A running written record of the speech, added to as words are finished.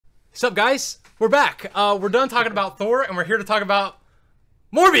What's up, guys? We're back. We're done talking about Thor, and we're here to talk about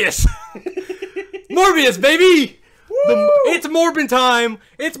Morbius. Morbius, baby! It's Morbin time.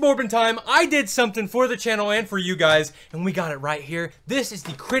 It's Morbin time. I did something for the channel and for you guys, and we got it right here. This is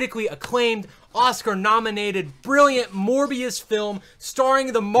the critically acclaimed, Oscar-nominated, brilliant Morbius film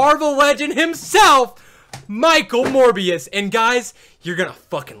starring the Marvel legend himself, Michael Morbius. And guys, you're gonna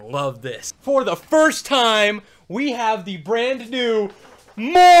fucking love this. For the first time, we have the brand new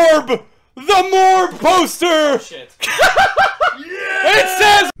the Morb poster! Oh, shit. Yeah! It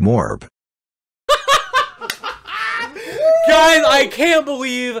says Morb. Guys, I can't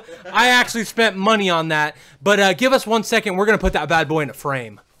believe I actually spent money on that. But give us 1 second. We're going to put that bad boy in a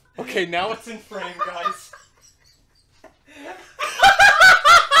frame. Okay, now it's in frame, guys.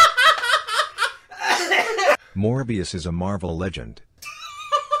 Morbius is a Marvel legend.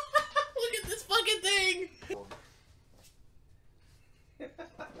 Look at this fucking thing.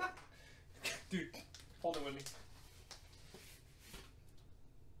 Dude, hold it with me.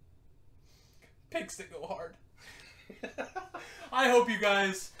 Pigs that go hard. I hope you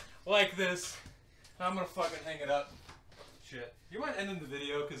guys like this. I'm gonna fucking hang it up. Shit. You mind ending the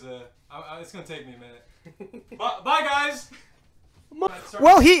video? Because it's gonna take me a minute. Bye, guys!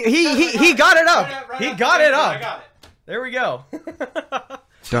 Well, he got it up. He got it up. I got it. There we go.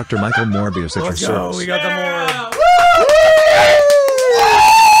 Dr. Michael Morbius at your service. We got the Morb.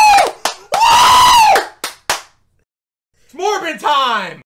 It's Morbin time!